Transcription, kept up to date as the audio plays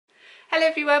Hello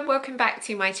everyone, welcome back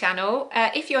to my channel.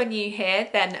 If you're new here,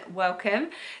 then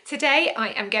welcome. Today I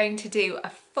am going to do a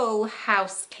full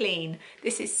house clean.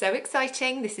 This is so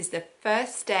exciting. This is the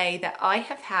first day that I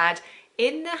have had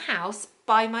in the house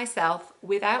by myself,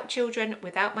 without children,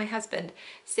 without my husband,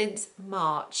 since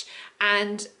March.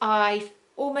 And I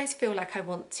almost feel like I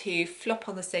want to flop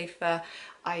on the sofa.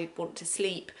 I want to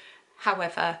sleep.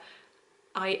 However,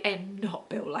 I am not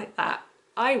built like that.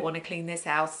 I want to clean this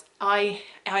house. I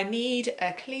need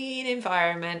a clean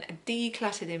environment, a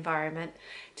decluttered environment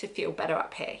to feel better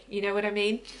up here. You know what I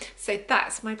mean? So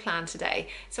that's my plan today.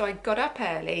 So I got up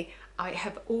early. I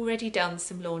have already done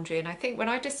some laundry, and I think when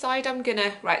I decide I'm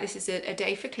gonna, right, this is a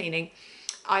day for cleaning,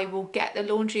 I will get the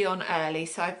laundry on early.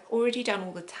 So I've already done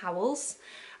all the towels.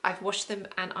 I've washed them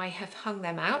and I have hung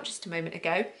them out just a moment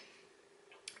ago.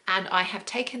 And I have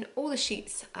taken all the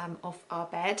sheets off our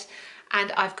bed,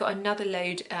 and I've got another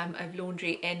load of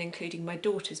laundry in, including my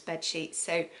daughter's bed sheets.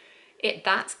 So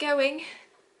that's going,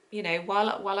 you know,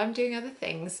 while I'm doing other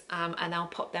things, and I'll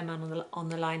pop them on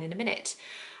the line in a minute.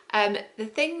 The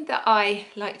thing that I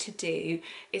like to do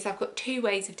is I've got two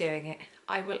ways of doing it.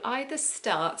 I will either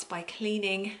start by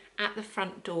cleaning at the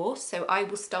front door, so I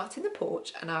will start in the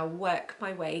porch and I'll work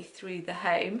my way through the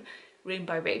home, room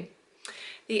by room.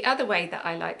 The other way that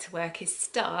I like to work is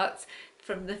start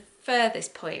from the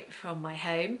furthest point from my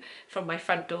home, from my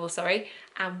front door, sorry,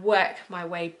 and work my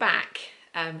way back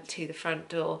to the front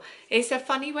door. It's a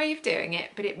funny way of doing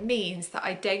it, but it means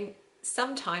that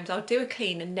sometimes I'll do a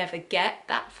clean and never get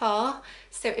that far.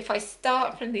 So if I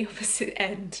start from the opposite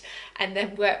end and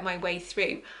then work my way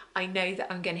through, I know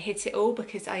that I'm going to hit it all,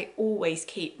 because I always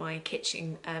keep my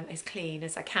kitchen as clean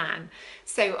as I can.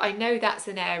 So I know that's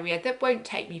an area that won't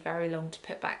take me very long to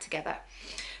put back together.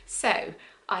 So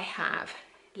I have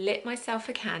lit myself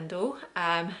a candle,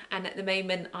 and at the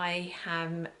moment I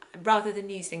am, rather than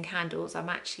using candles, I'm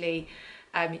actually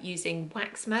using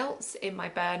wax melts in my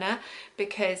burner,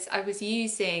 because I was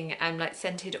using like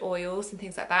scented oils and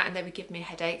things like that, and they would give me a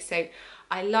headache. So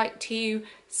I like to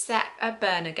set a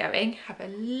burner going, have a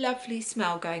lovely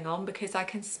smell going on, because I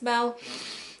can smell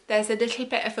there's a little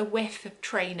bit of a whiff of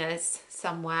trainers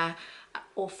somewhere,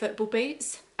 or football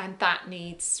boots, and that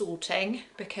needs sorting,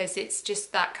 because it's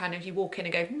just that kind of, you walk in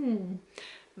and go,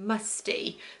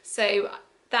 musty. So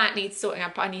that needs sorting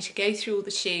up. I need to go through all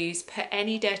the shoes, put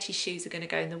any dirty shoes are going to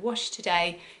go in the wash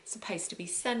today. It's supposed to be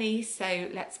sunny, so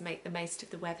let's make the most of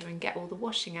the weather and get all the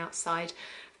washing outside.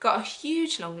 I've got a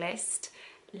huge long list.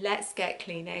 Let's get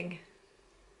cleaning.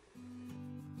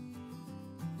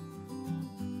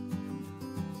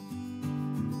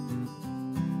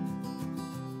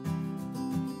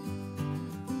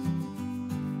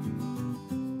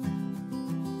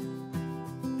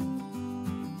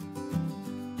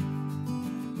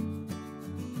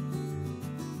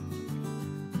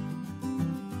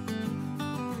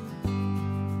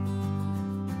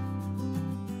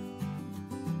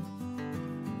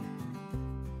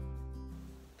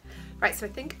 Right, so I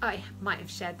think I might have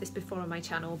shared this before on my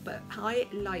channel, but I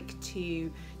like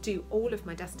to do all of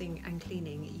my dusting and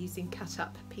cleaning using cut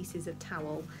up pieces of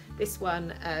towel. This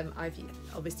one, I've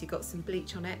obviously got some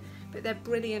bleach on it, but they're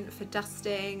brilliant for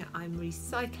dusting. I'm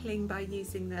recycling by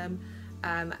using them,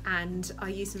 and I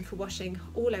use them for washing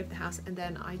all over the house, and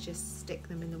then I just stick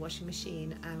them in the washing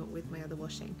machine with my other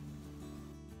washing.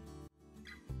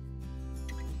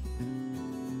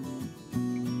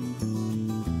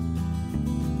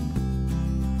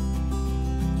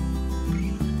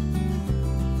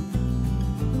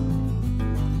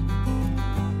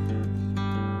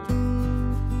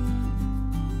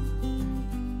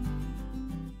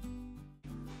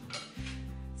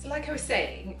 Like I was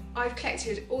saying, I've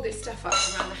collected all this stuff up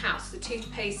around the house, the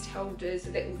toothpaste holders,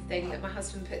 the little thing that my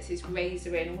husband puts his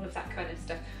razor in, all of that kind of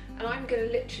stuff, and I'm going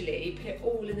to literally put it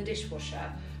all in the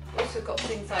dishwasher. I've also got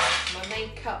things like my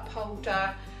makeup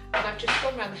holder, and I've just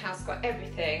gone around the house, got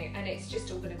everything, and it's just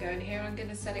all going to go in here. I'm going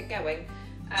to set it going,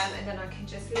 and then I can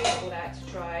just leave it all out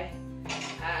to dry,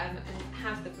 and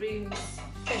have the rooms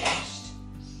finished.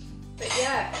 But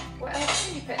yeah, what else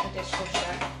can you put in the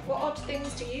dishwasher? What odd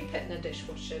things do you put in the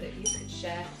dishwasher that you could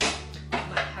share? That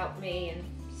might help me and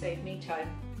save me time.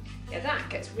 Yeah, that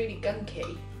gets really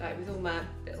gunky, like with all my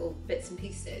little bits and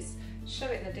pieces. Shove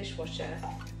it in the dishwasher.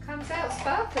 Comes out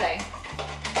sparkling.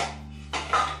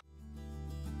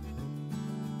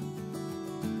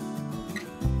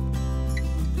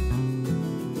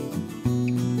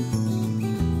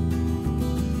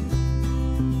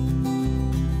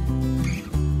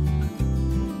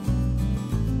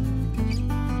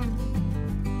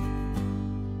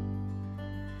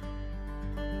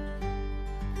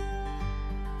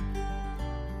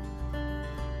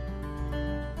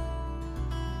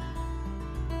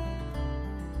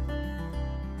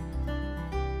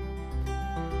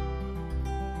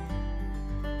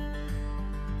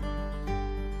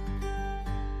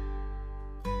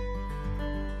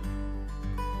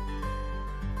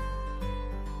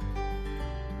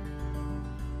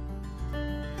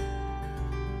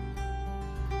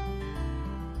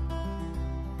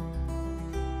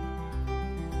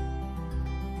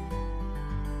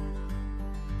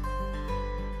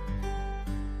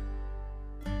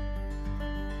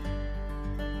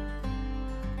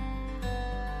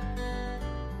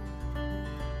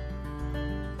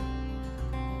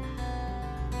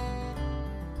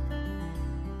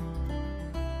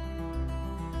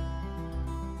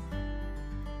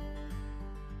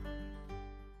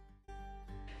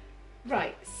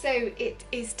 So it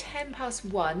is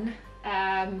 1:10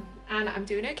 and I'm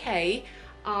doing okay.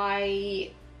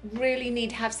 I really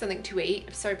need to have something to eat.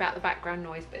 I'm sorry about the background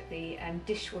noise, but the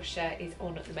dishwasher is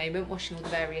on at the moment, washing all the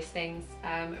various things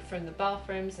from the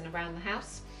bathrooms and around the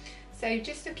house. So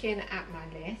just looking at my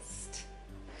list,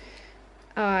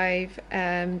 I've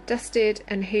dusted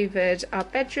and hoovered our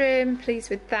bedroom,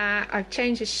 pleased with that. I've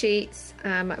changed the sheets,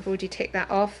 I've already ticked that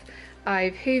off.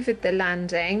 I've hoovered the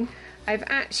landing. I've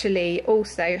actually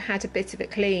also had a bit of a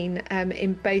clean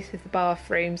in both of the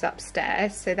bathrooms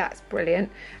upstairs, so that's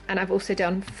brilliant. And I've also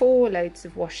done 4 loads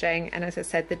of washing, and as I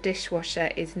said, the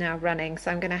dishwasher is now running, so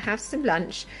I'm going to have some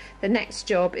lunch. The next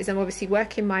job is I'm obviously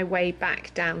working my way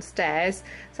back downstairs,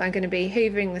 so I'm going to be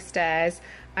hoovering the stairs.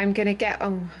 I'm going to get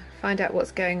on, find out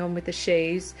what's going on with the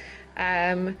shoes.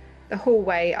 The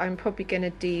hallway I'm probably going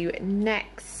to do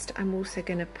next. I'm also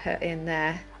going to put in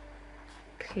there,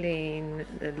 clean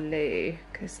the loo,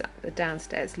 because the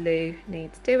downstairs loo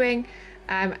needs doing,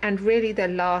 and really the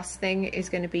last thing is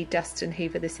going to be dust and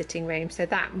hoover the sitting room, so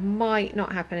that might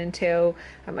not happen until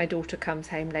my daughter comes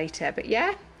home later, but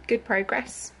yeah, good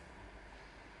progress.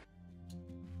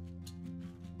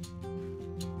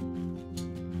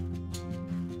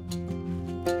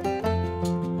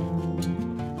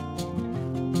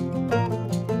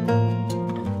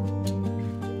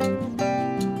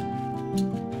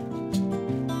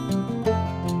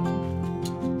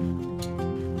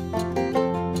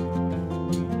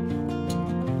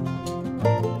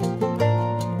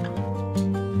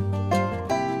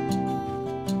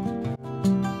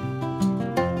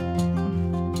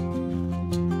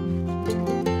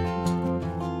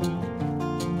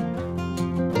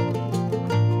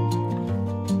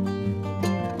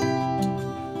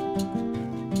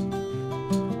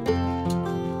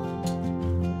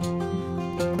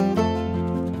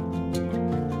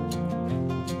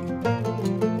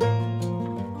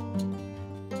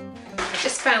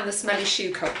 Found the smelly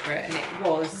shoe culprit,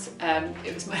 and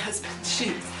it was my husband's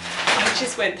shoes. I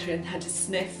just went through and had to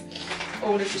sniff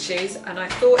all of the shoes, and I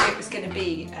thought it was going to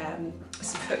be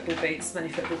some football boots, smelly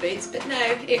football boots, but no,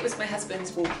 it was my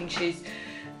husband's walking shoes.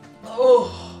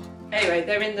 Oh, anyway,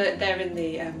 they're in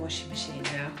the washing machine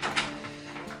now.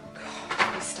 God,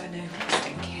 at least I know what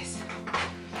stink is.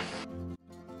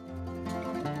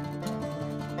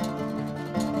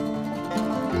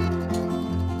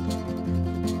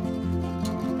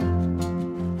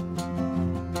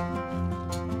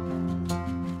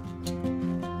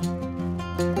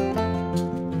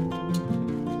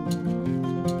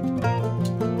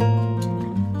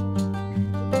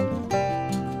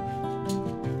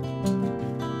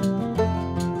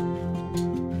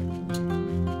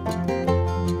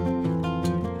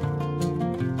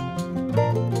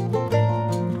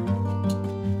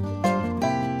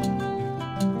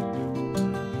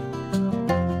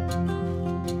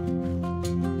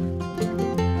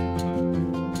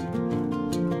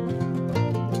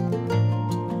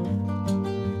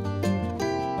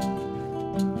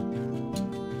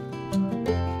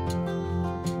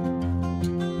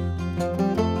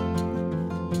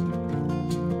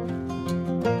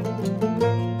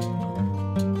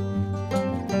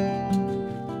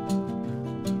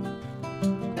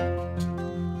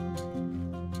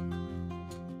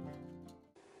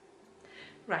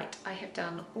 Right, I have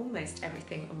done almost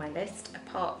everything on my list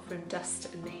apart from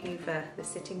dust and hoover the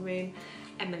sitting room.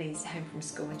 Emily's home from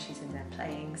school and she's in there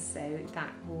playing, so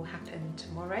that will happen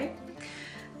tomorrow.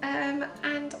 And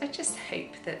I just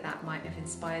hope that that might have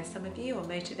inspired some of you or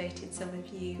motivated some of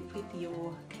you with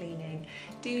your cleaning.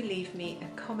 Do leave me a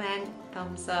comment,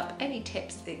 thumbs up, any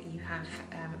tips that you have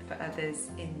for others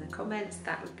in the comments,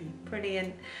 that would be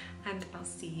brilliant. And I'll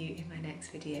see you in my next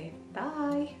video.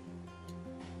 Bye!